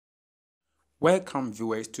Welcome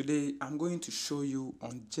viewers, today I'm going to show you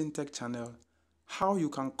on Gentech channel how you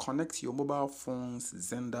can connect your mobile phone's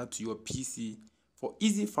Xender to your PC for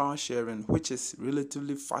easy file sharing, which is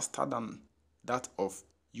relatively faster than that of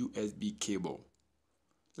USB cable.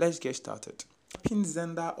 Let's get started. Pin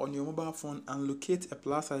Xender on your mobile phone and locate a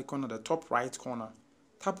plus icon at the top right corner.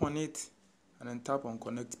 Tap on it and then tap on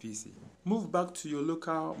connect PC. Move back to your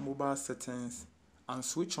local mobile settings and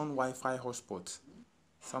switch on Wi-Fi hotspot.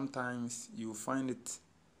 Sometimes you find it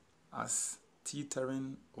as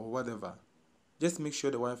teetering or whatever. Just make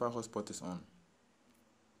sure the Wi-Fi hotspot is on.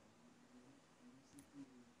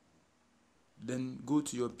 Then go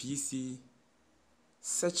to your PC,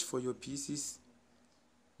 search for your PC's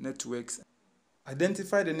networks,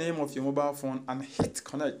 identify the name of your mobile phone and hit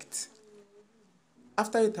connect.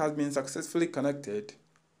 After it has been successfully connected,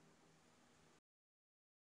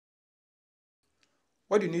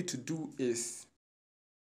 what you need to do is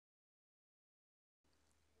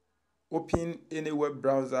open any web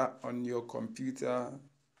browser on your computer,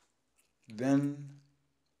 then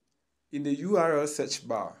in the URL search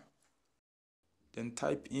bar, then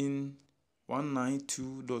type in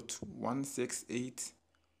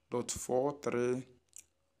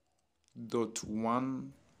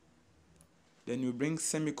 192.168.43.1. Then you bring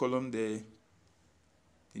semicolon there.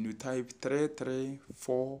 Then you type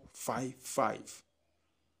 33455.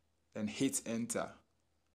 Then hit enter.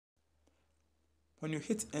 When you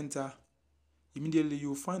hit enter, immediately you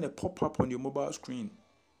will find a pop-up on your mobile screen.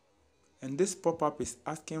 And this pop-up is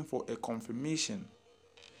asking for a confirmation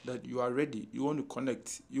that you are ready, you want to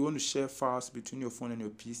connect, you want to share files between your phone and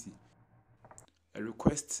your PC. A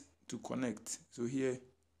request to connect. So here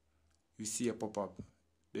you see a pop-up.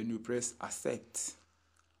 Then you press accept.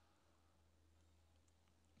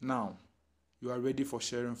 Now you are ready for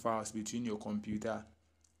sharing files between your computer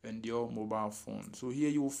and your mobile phone. So here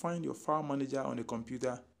you will find your file manager on the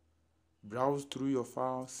computer, browse through your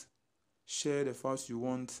files, share the files you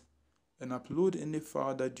want, and upload any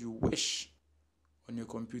file that you wish on your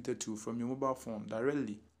computer too from your mobile phone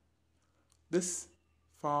directly. This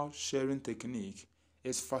file sharing technique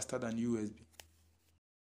is faster than USB.